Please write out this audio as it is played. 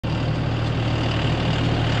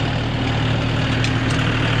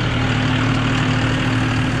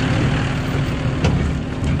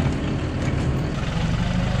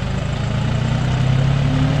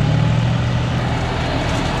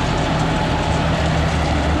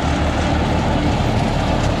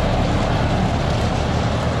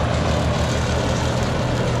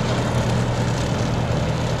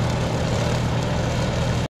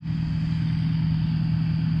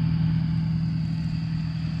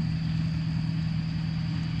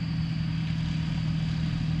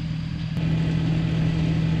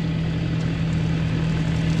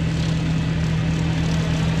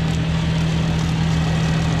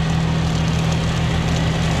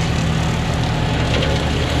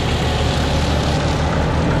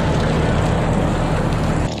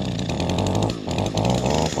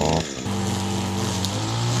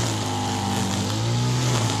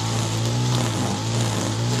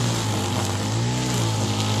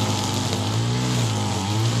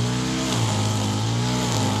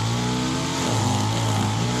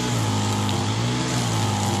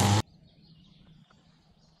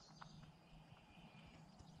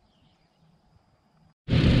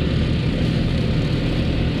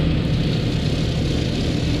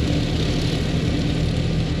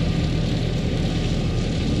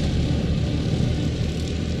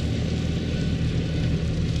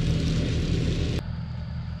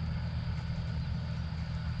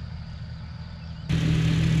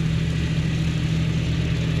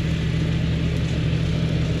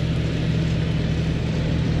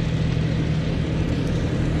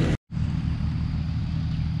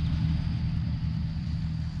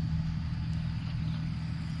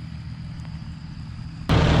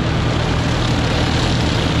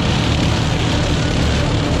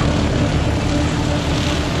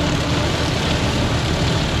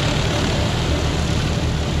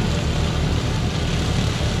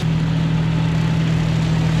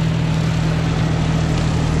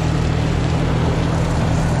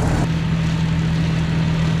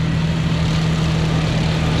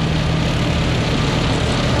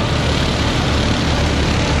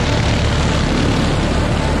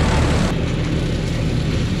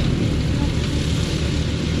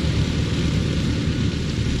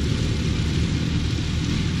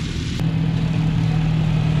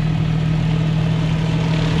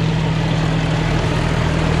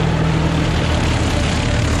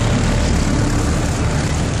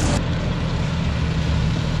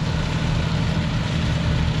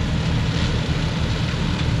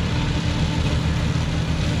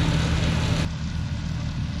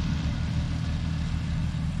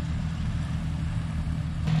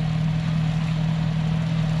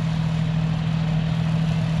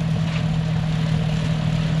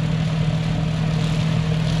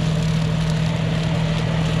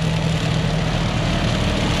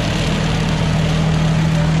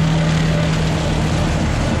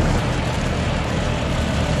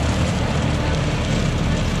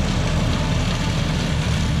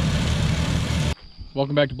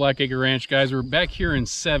Welcome back to Blackacre Ranch, guys. We're back here in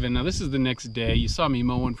 7. Now this is the next day. You saw me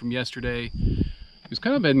mowing from yesterday. It's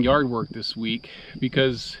kind of been yard work this week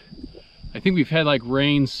because I think we've had like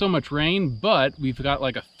rain, so much rain, but we've got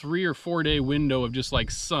like a 3 or 4 day window of just like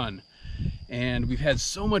sun. And we've had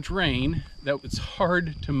so much rain that it's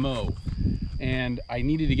hard to mow. And I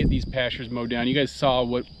needed to get these pastures mowed down. You guys saw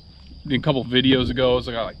what a couple videos ago, I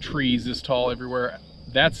got like trees this tall everywhere.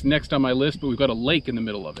 That's next on my list, but we've got a lake in the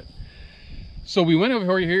middle of it. So we went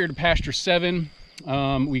over here to pasture 7.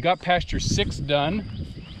 We got pasture 6 done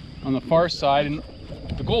on the far side, and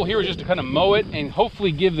the goal here is just to kind of mow it and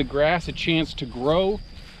hopefully give the grass a chance to grow.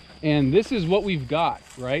 And this is what we've got,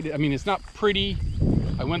 right? I mean, it's not pretty.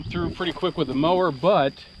 I went through pretty quick with the mower,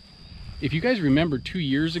 but if you guys remember 2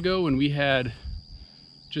 years ago when we had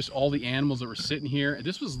just all the animals that were sitting here,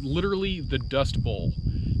 this was literally the dust bowl.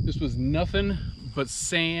 This was nothing but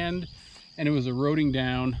sand, and it was eroding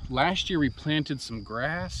down. Last year we planted some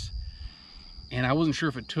grass and I wasn't sure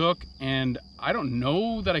if it took, and I don't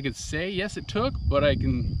know that I could say yes it took, but I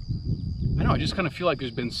just kind of feel like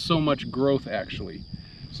there's been so much growth actually.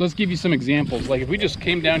 So let's give you some examples. Like if we just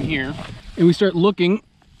came down here and we start looking,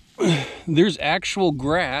 there's actual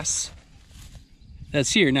grass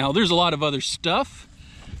that's here. Now there's a lot of other stuff,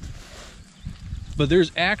 but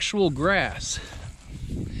there's actual grass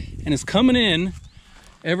and it's coming in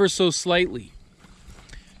ever so slightly,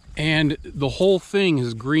 and the whole thing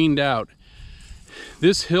is greened out.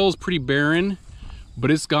 This hill's pretty barren,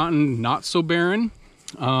 but it's gotten not so barren.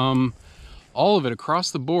 All of it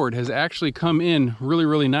across the board has actually come in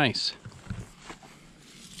really nice.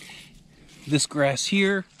 This grass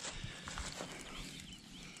here.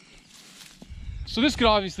 So this could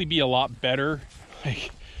obviously be a lot better,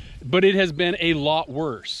 but it has been a lot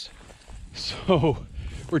worse. So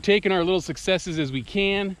we're taking our little successes as we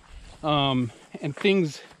can, and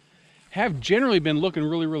things have generally been looking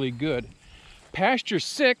really good. Pasture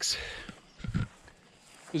 6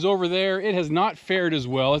 is over there. It has not fared as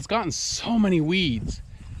well. It's gotten so many weeds,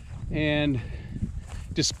 and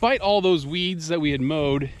despite all those weeds that we had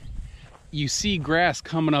mowed, you see grass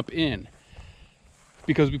coming up in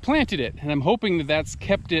because we planted it, and I'm hoping that that's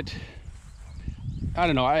kept it. I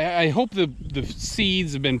don't know, I hope the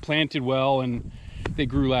seeds have been planted well and they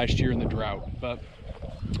grew last year in the drought, but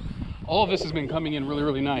all of this has been coming in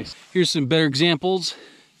really nice. Here's some better examples,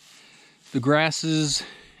 the grasses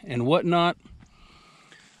and whatnot.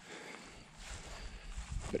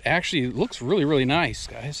 But actually it looks really nice,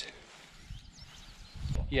 guys.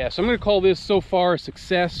 Yeah, so I'm gonna call this so far a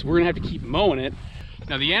success. We're gonna have to keep mowing it.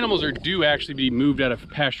 Now the animals are due actually be moved out of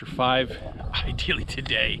pasture 5, ideally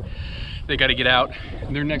today. They got to get out,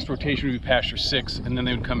 and their next rotation would be pasture 6, and then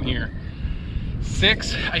they would come here.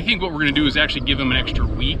 6, I think what we're gonna do is actually give them an extra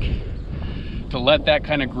week to let that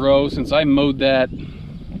kind of grow, since I mowed that,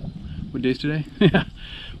 what day's today?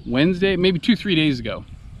 Wednesday, maybe 2-3 days ago.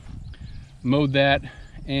 Mowed that,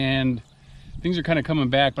 and things are kind of coming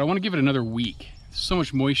back, but I want to give it another week. There's so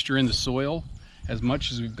much moisture in the soil, as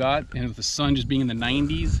much as we've got, and with the sun just being in the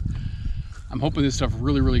 90s, I'm hoping this stuff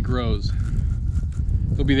really grows.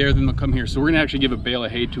 They'll be there, then they'll come here. So we're gonna actually give a bale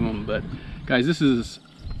of hay to them. But guys, this is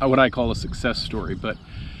what I call a success story. But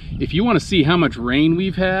if you want to see how much rain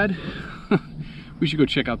we've had, we should go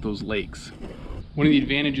check out those lakes. One of the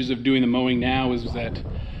advantages of doing the mowing now is that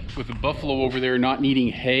with the buffalo over there not needing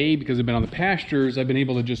hay because they've been on the pastures, I've been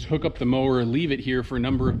able to just hook up the mower, leave it here for a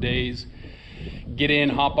number of days, get in,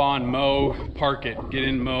 hop on, mow, park it, get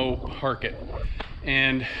in, mow, park it.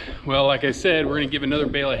 And well, like I said, we're gonna give another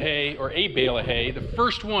bale of hay, or a bale of hay, the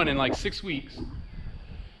first one in like 6 weeks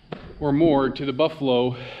or more, to the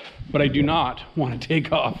buffalo, but I do not want to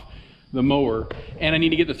take off the mower, and I need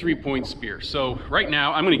to get the 3-point spear. So right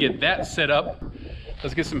now I'm gonna get that set up.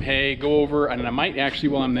 Let's get some hay, go over, and I might actually,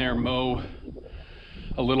 while I'm there, mow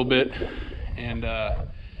a little bit, and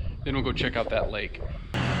then we'll go check out that lake.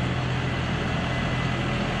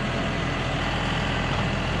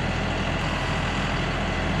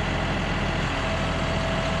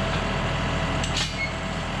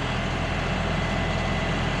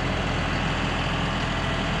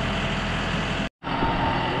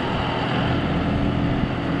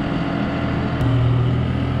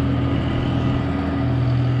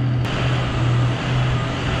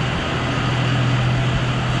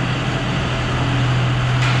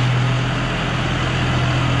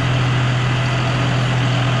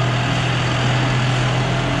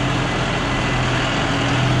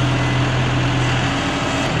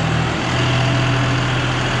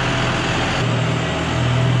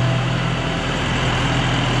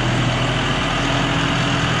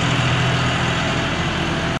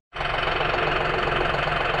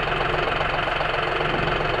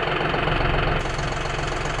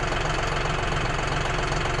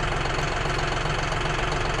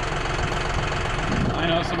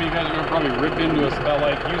 some of you guys are going to probably rip into us about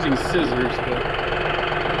like using scissors, but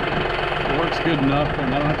it works good enough,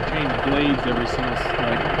 and I don't have to change blades every single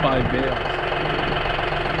like 5 bales.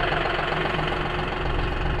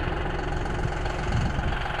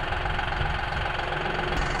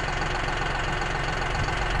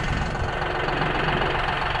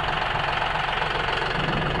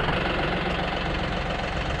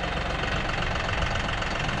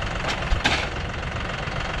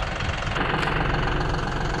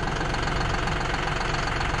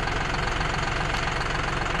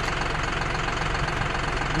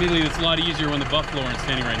 Admittedly, it's a lot easier when the buffalo aren't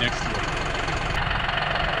standing right next to it.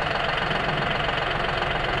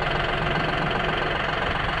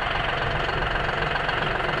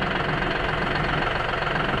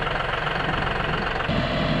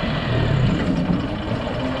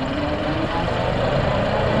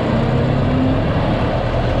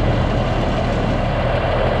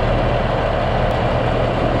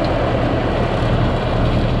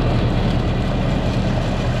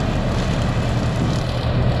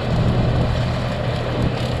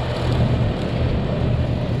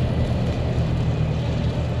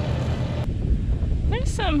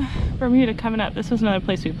 Bermuda coming up. This was another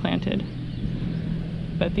place we planted,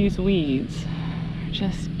 but these weeds are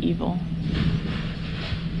just evil.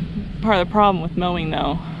 Part of the problem with mowing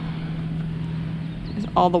though is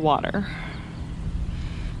all the water.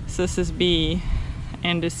 So this is B,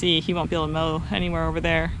 and to C, he won't be able to mow anywhere over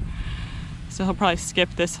there, so he'll probably skip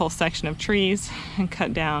this whole section of trees and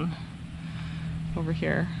cut down over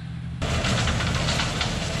here.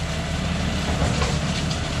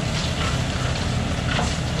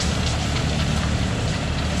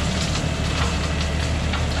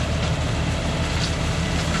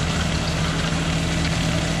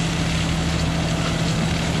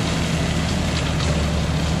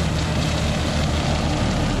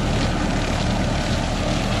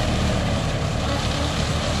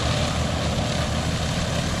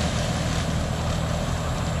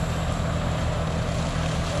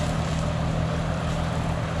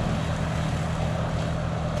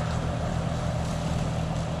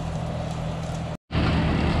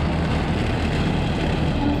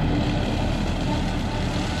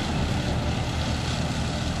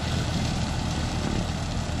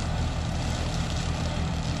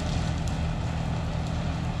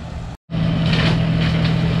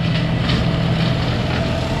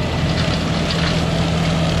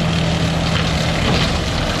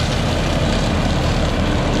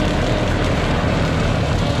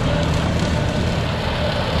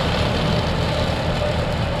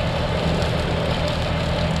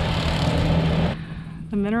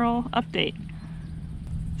 Mineral update.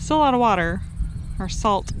 Still a lot of water. Our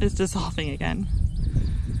salt is dissolving again.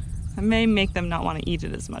 That may make them not want to eat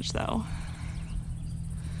it as much though.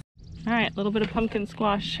 Alright, a little bit of pumpkin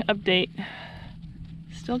squash update.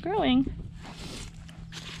 Still growing.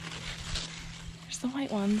 There's the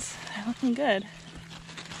white ones. They're looking good.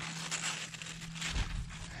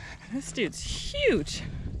 This dude's huge.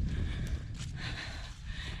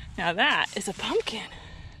 Now that is a pumpkin.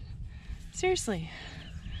 Seriously.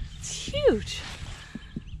 It's huge.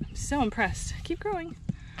 I'm so impressed. Keep growing.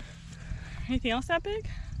 Anything else that big?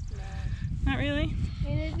 No. Not really? I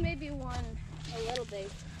mean, there's maybe one a little big.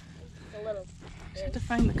 A little big. Just have to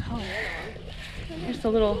find the color. Here's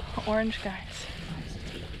the little orange guys.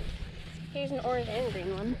 Here's an orange and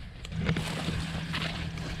green one.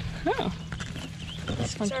 Oh.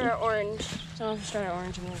 That's funky. Start orange. So I'll start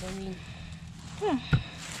orange and then green. Yeah.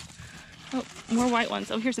 Oh, more white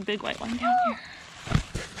ones. Oh, here's a big white one down here.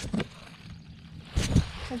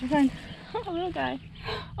 What'd you find? Oh, a little guy.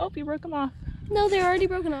 Oh, you broke him off. No, they're already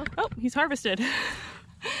broken off. Oh, he's harvested.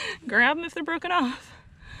 Grab them if they're broken off.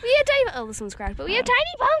 We have tiny. Oh, this one's cracked, but we have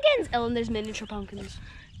tiny pumpkins. Oh, and there's miniature pumpkins.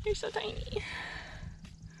 You're so tiny.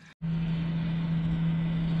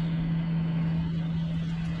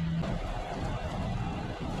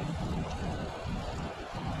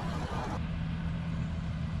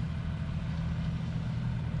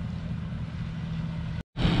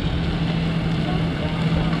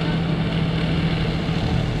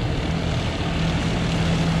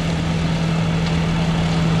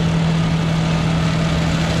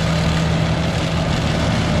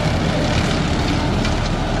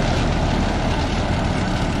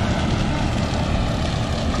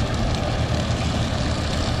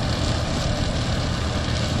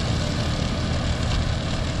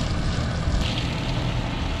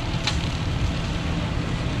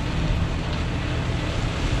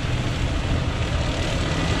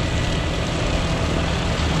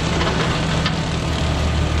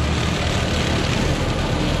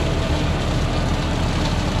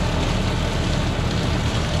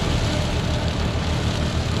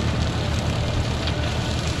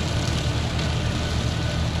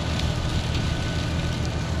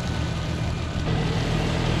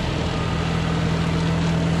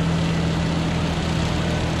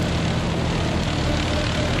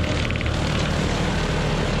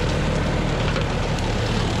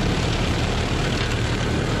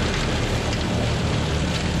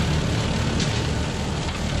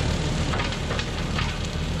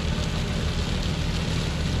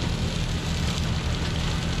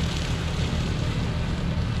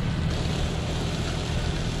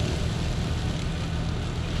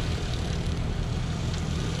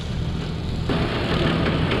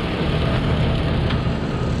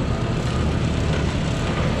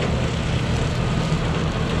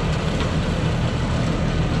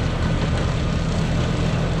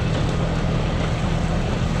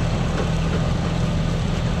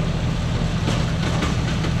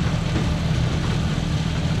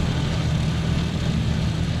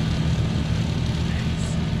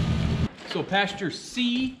 pasture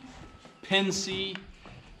C, pen C.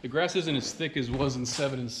 The grass isn't as thick as was in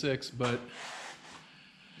 7 and 6, but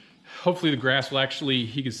hopefully the grass will actually,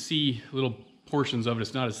 you can see little portions of it.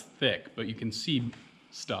 It's not as thick, but you can see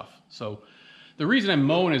stuff. So the reason I'm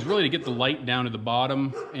mowing is really to get the light down to the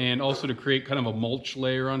bottom and also to create kind of a mulch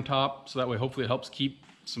layer on top. So that way hopefully it helps keep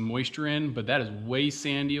some moisture in, but that is way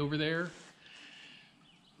sandy over there.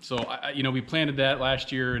 So, you know, we planted that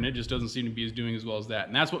last year and it just doesn't seem to be doing as well as that.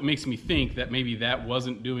 And that's what makes me think that maybe that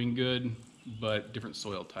wasn't doing good, but different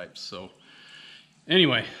soil types. So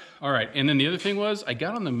anyway, all right. And then the other thing was I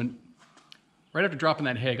got on the, right after dropping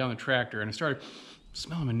that hay, I got on the tractor and I started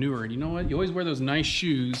smelling manure. And you know what? You always wear those nice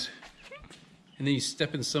shoes and then you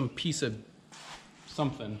step in some piece of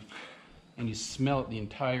something and you smell it the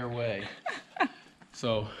entire way.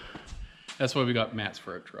 So that's why we got mats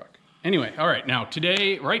for our truck. Anyway, all right, now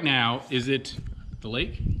today, right now, is it the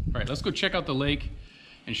lake? All right, let's go check out the lake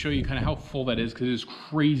and show you kind of how full that is, because it is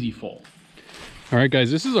crazy full. All right, guys,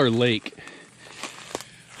 this is our lake.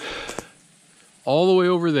 All the way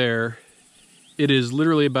over there, it is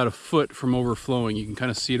literally about a foot from overflowing. You can kind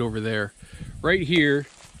of see it over there. Right here,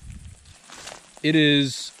 it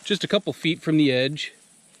is just a couple feet from the edge,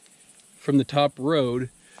 from the top road,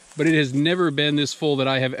 but it has never been this full that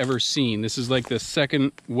I have ever seen. This is like the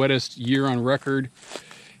second wettest year on record.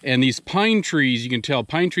 And these pine trees, you can tell,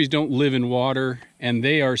 pine trees don't live in water and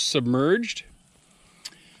they are submerged.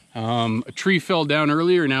 A tree fell down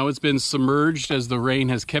earlier, now it's been submerged as the rain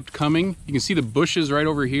has kept coming. You can see the bushes right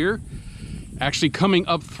over here actually coming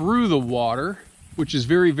up through the water, which is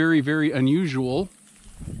very, very, very unusual.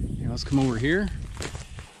 Here, let's come over here. And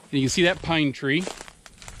you can see that pine tree.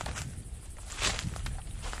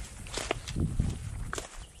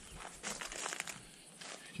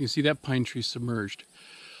 You can see that pine tree submerged.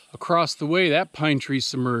 Across the way, that pine tree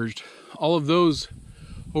submerged. All of those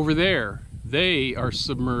over there, they are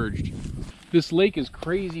submerged. This lake is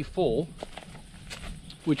crazy full,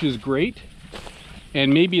 which is great.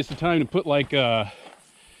 And maybe it's the time to put like a,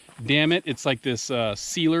 damn it, it's like this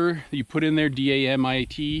sealer that you put in there,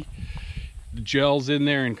 D-A-M-I-T. The gel's in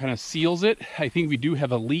there and kind of seals it. I think we do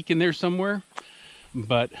have a leak in there somewhere,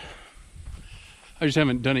 but I just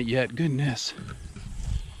haven't done it yet. Goodness.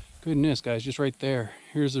 Goodness, guys, just right there.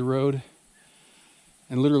 Here's the road.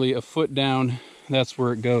 And literally a foot down, that's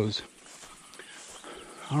where it goes.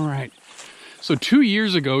 All right. So 2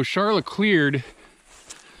 years ago, Charlotte cleared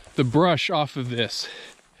the brush off of this.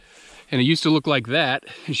 And it used to look like that.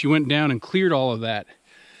 And she went down and cleared all of that.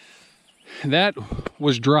 That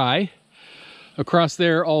was dry. Across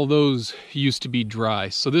there, all those used to be dry.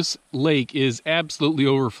 So this lake is absolutely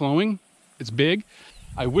overflowing. It's big.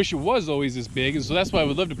 I wish it was always this big, and so that's why I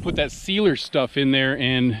would love to put that sealer stuff in there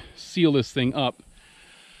and seal this thing up.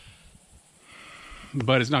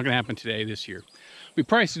 But it's not gonna happen today, this year. We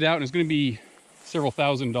priced it out and it's gonna be several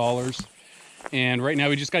 $1,000s. And right now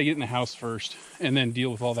we just gotta get in the house first and then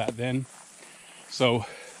deal with all that then. So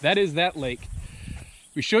that is that lake.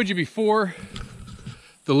 We showed you before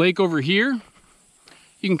the lake over here.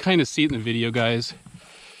 You can kind of see it in the video, guys.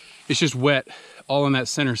 It's just wet all in that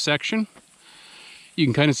center section. You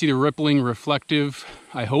can kind of see the rippling reflective,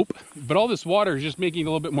 I hope. But all this water is just making it a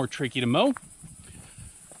little bit more tricky to mow.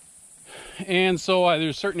 And so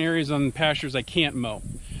there's certain areas on pastures I can't mow.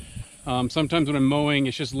 Sometimes when I'm mowing,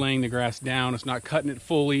 it's just laying the grass down. It's not cutting it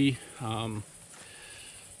fully.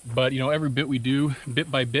 But, you know, every bit we do, bit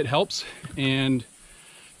by bit helps. And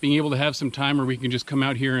being able to have some time where we can just come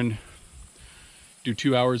out here and do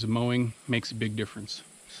 2 hours of mowing makes a big difference.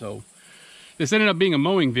 So this ended up being a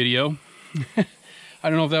mowing video. I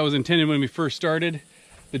don't know if that was intended when we first started.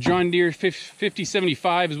 The John Deere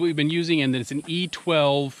 5075 is what we've been using, and then it's an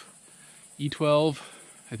E12,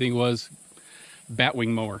 I think it was, batwing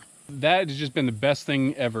mower. That has just been the best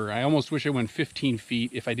thing ever. I almost wish I went 15 feet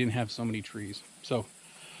if I didn't have so many trees. So,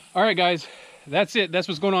 all right, guys, that's it. That's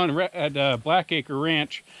what's going on at Blackacre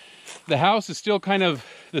Ranch. The house is still kind of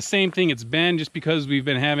the same thing it's been, just because we've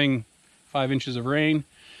been having 5 inches of rain.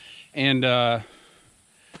 And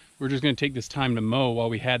we're just going to take this time to mow while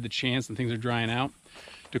we had the chance and things are drying out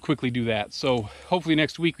to quickly do that. So hopefully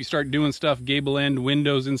next week we start doing stuff, gable end,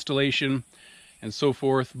 windows installation, and so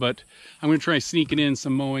forth. But I'm going to try sneaking in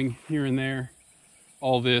some mowing here and there,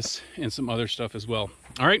 all this, and some other stuff as well.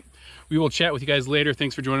 All right, we will chat with you guys later.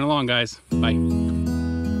 Thanks for joining along, guys. Bye.